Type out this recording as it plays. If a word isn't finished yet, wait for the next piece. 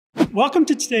Welcome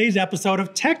to today's episode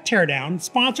of Tech Teardown,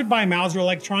 sponsored by Mouser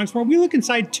Electronics, where we look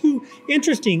inside two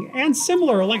interesting and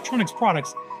similar electronics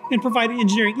products and provide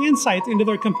engineering insights into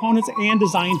their components and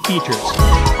design features.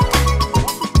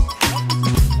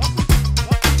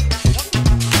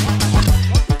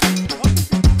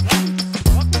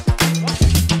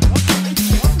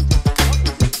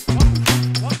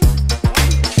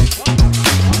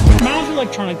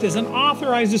 Electronics is an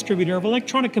authorized distributor of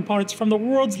electronic components from the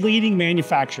world's leading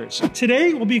manufacturers.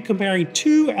 Today, we'll be comparing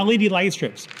two LED light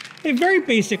strips, a very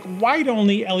basic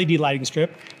white-only LED lighting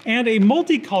strip and a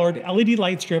multicolored LED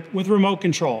light strip with remote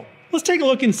control. Let's take a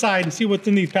look inside and see what's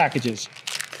in these packages.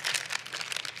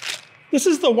 This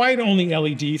is the white-only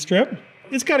LED strip.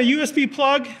 It's got a USB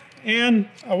plug and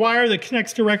a wire that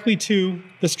connects directly to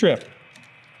the strip.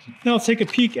 Now let's take a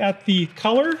peek at the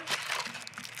color.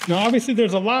 Now obviously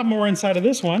there's a lot more inside of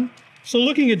this one. So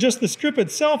looking at just the strip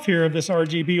itself here of this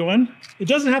RGB one, it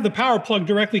doesn't have the power plug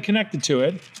directly connected to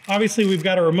it. Obviously we've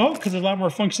got a remote because there's a lot more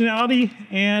functionality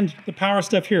and the power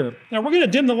stuff here. Now we're going to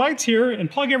dim the lights here and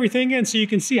plug everything in so you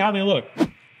can see how they look.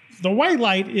 The white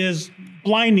light is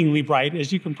blindingly bright,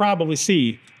 as you can probably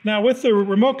see. Now with the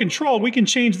remote control, we can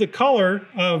change the color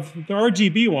of the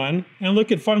RGB one and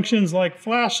look at functions like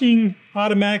flashing,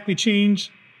 automatically change.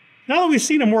 Now that we've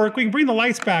seen them work, we can bring the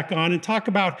lights back on and talk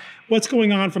about what's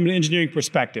going on from an engineering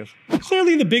perspective.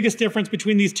 Clearly, the biggest difference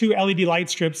between these two LED light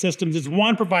strip systems is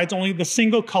one provides only the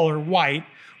single color white,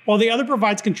 while the other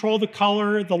provides control of the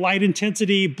color, the light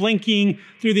intensity, blinking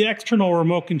through the external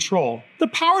remote control. The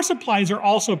power supplies are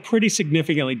also pretty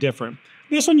significantly different.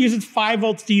 This one uses 5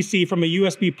 volts DC from a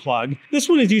USB plug. This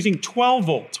one is using 12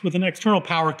 volts with an external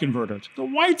power converter. The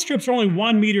white strips are only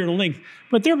 1 meter in length,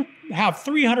 but they have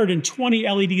 320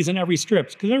 LEDs in every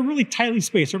strip because they're really tightly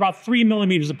spaced. They're about 3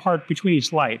 millimeters apart between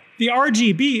each light. The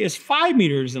RGB is 5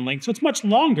 meters in length, so it's much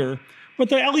longer, but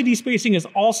the LED spacing is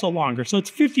also longer. So it's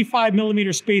 55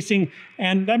 millimeter spacing,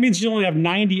 and that means you only have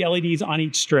 90 LEDs on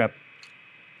each strip.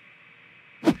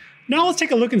 Now let's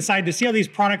take a look inside to see how these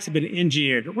products have been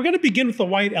engineered. We're going to begin with the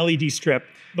white LED strip.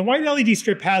 The white LED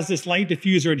strip has this light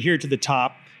diffuser adhered to the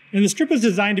top, and the strip is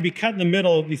designed to be cut in the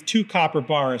middle of these 2 copper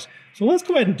bars. So let's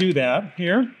go ahead and do that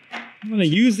here. I'm going to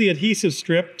use the adhesive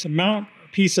strip to mount a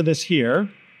piece of this here.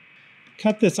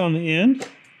 Cut this on the end.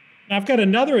 Now I've got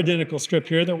another identical strip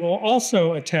here that will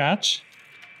also attach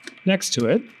next to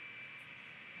it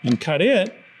and cut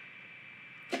it.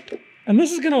 And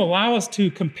this is going to allow us to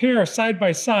compare side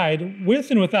by side with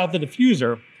and without the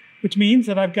diffuser, which means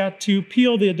that I've got to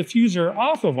peel the diffuser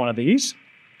off of one of these.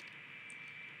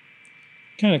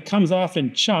 Kind of comes off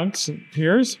in chunks, it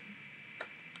appears.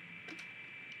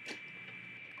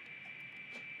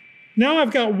 Now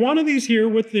I've got one of these here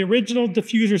with the original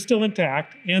diffuser still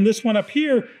intact, and this one up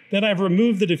here that I've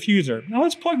removed the diffuser. Now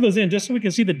let's plug those in just so we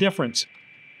can see the difference.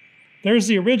 There's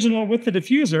the original with the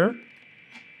diffuser.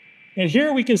 And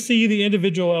here we can see the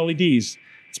individual LEDs.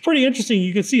 It's pretty interesting.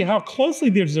 You can see how closely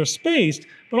these are spaced,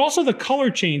 but also the color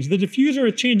change. The diffuser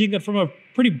is changing it from a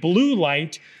pretty blue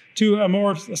light to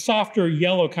a softer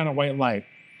yellow kind of white light.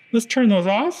 Let's turn those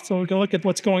off so we can look at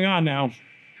what's going on now.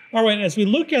 All right, as we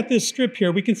look at this strip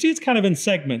here, we can see it's kind of in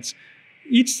segments.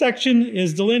 Each section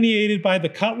is delineated by the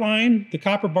cut line. The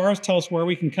copper bars tell us where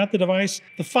we can cut the device.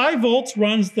 The 5 volts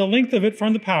runs the length of it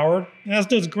from the power, as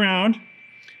does ground.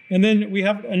 And then we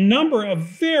have a number of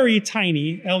very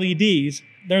tiny LEDs.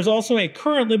 There's also a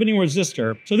current limiting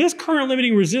resistor. So this current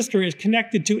limiting resistor is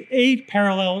connected to 8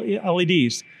 parallel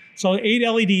LEDs. So 8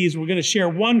 LEDs, we're going to share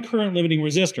one current limiting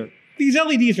resistor. These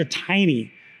LEDs are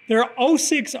tiny. They're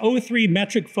 0.603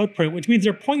 metric footprint, which means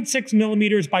they're 0.6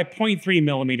 millimeters by 0.3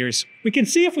 millimeters. We can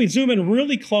see if we zoom in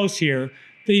really close here,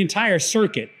 the entire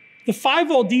circuit. The 5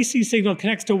 volt DC signal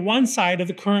connects to one side of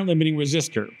the current limiting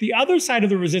resistor. The other side of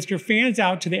the resistor fans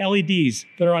out to the LEDs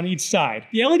that are on each side.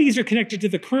 The LEDs are connected to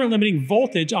the current limiting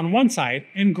voltage on one side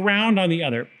and ground on the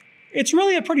other. It's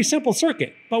really a pretty simple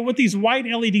circuit, but with these white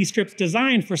LED strips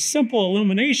designed for simple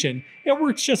illumination, it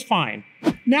works just fine.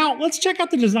 Now let's check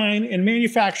out the design and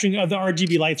manufacturing of the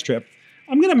RGB light strip.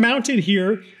 I'm going to mount it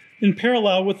here in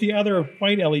parallel with the other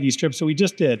white LED strips that we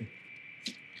just did.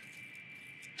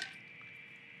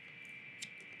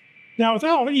 Now,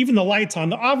 without even the lights on,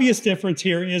 the obvious difference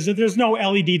here is that there's no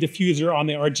LED diffuser on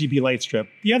the RGB light strip.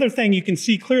 The other thing you can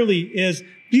see clearly is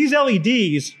these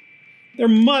LEDs, they're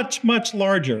much, much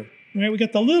larger. Right? We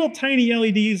got the little tiny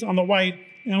LEDs on the white,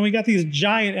 and we got these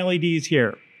giant LEDs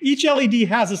here. Each LED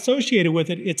has associated with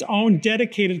it its own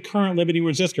dedicated current limiting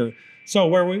resistor. So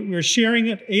where we're sharing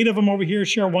it, 8 of them over here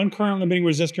share one current limiting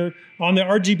resistor. On the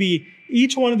RGB,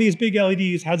 each one of these big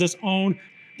LEDs has its own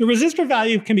The resistor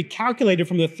value can be calculated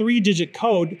from the 3-digit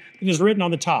code that is written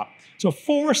on the top. So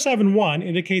 471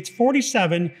 indicates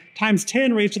 47 times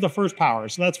 10 raised to the first power.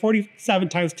 So that's 47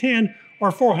 times 10,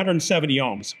 or 470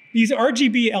 ohms. These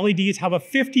RGB LEDs have a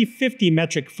 50-50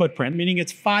 metric footprint, meaning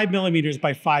it's 5 millimeters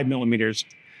by 5 millimeters.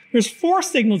 There's 4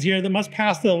 signals here that must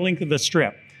pass the length of the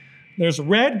strip. There's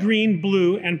red, green,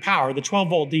 blue, and power, the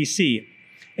 12-volt DC.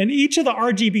 And each of the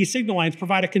RGB signal lines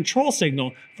provide a control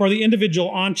signal for the individual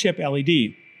on-chip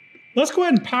LED. Let's go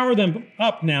ahead and power them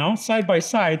up now, side by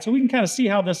side, so we can kind of see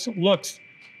how this looks.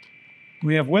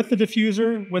 We have with the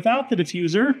diffuser, without the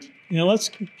diffuser. And let's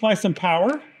apply some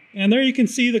power. And there you can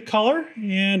see the color,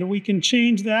 and we can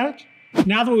change that.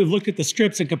 Now that we've looked at the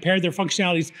strips and compared their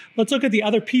functionalities, let's look at the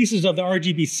other pieces of the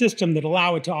RGB system that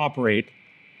allow it to operate.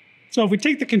 So if we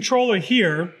take the controller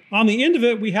here, on the end of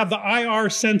it, we have the IR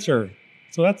sensor.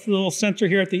 So that's the little sensor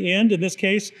here at the end in this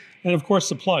case, and of course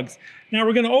the plugs. Now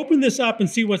we're going to open this up and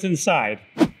see what's inside.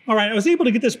 All right, I was able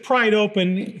to get this pried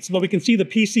open so that we can see the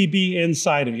PCB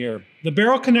inside of here. The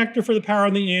barrel connector for the power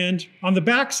on the end. On the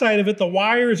back side of it, the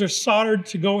wires are soldered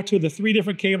to go to the 3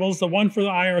 different cables, the one for the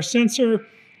IR sensor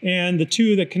and the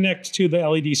 2 that connect to the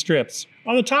LED strips.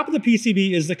 On the top of the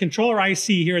PCB is the controller IC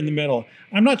here in the middle.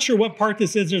 I'm not sure what part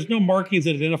this is. There's no markings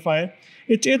that identify it.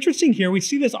 It's interesting here, we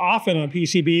see this often on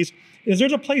PCBs, is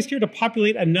there's a place here to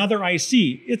populate another IC.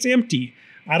 It's empty.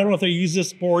 I don't know if they use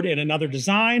this board in another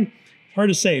design. Hard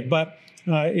to say, but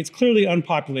it's clearly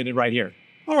unpopulated right here.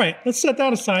 All right, let's set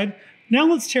that aside. Now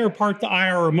let's tear apart the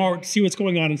IR remote to see what's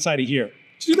going on inside of here.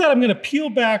 To do that, I'm going to peel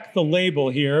back the label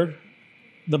here,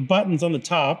 the buttons on the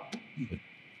top.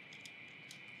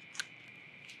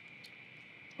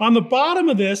 On the bottom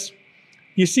of this,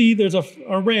 you see there's an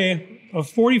array of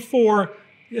 44,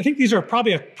 I think these are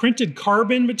probably a printed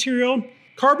carbon material.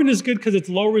 Carbon is good because it's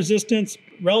low resistance,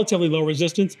 relatively low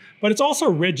resistance, but it's also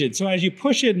rigid. So as you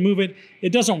push it and move it,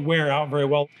 it doesn't wear out very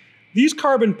well. These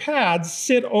carbon pads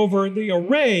sit over the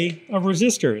array of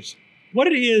resistors. What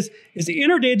it is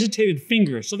interdigitated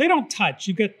fingers, so they don't touch.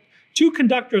 You get 2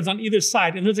 conductors on either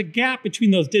side, and there's a gap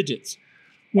between those digits.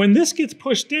 When this gets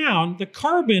pushed down, the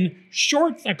carbon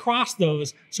shorts across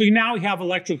those, so now we have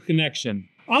electrical connection.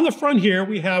 On the front here,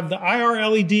 we have the IR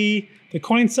LED, the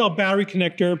coin cell battery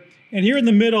connector, and here in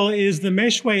the middle is the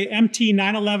Meshway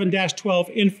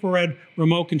MT911-12 infrared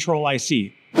remote control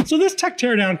IC. So this tech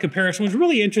teardown comparison was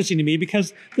really interesting to me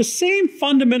because the same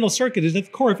fundamental circuit is at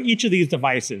the core of each of these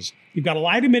devices. You've got a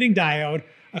light emitting diode,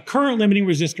 a current limiting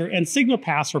resistor, and signal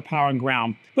paths for power and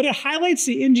ground. But it highlights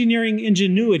the engineering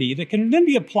ingenuity that can then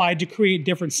be applied to create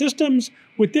different systems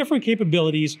with different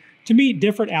capabilities to meet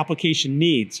different application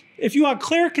needs. If you want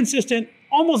clear, consistent,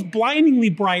 almost blindingly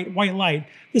bright white light,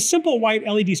 the simple white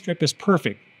LED strip is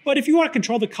perfect. But if you want to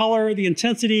control the color, the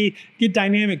intensity, get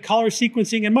dynamic color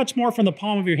sequencing, and much more from the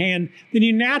palm of your hand, then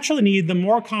you naturally need the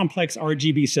more complex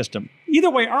RGB system.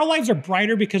 Either way, our lives are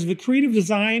brighter because of the creative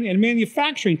design and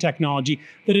manufacturing technology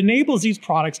that enables these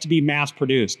products to be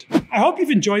mass-produced. I hope you've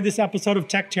enjoyed this episode of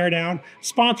Tech Teardown,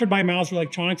 sponsored by Mouser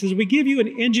Electronics, as we give you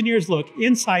an engineer's look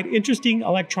inside interesting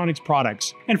electronics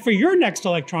products. And for your next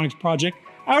electronics project,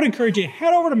 I would encourage you to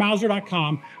head over to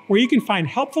Mouser.com, where you can find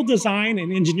helpful design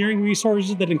and engineering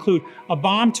resources that include a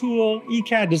BOM tool,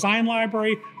 ECAD design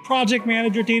library, project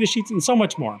manager datasheets, and so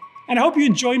much more. And I hope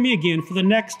you join me again for the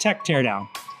next Tech Teardown.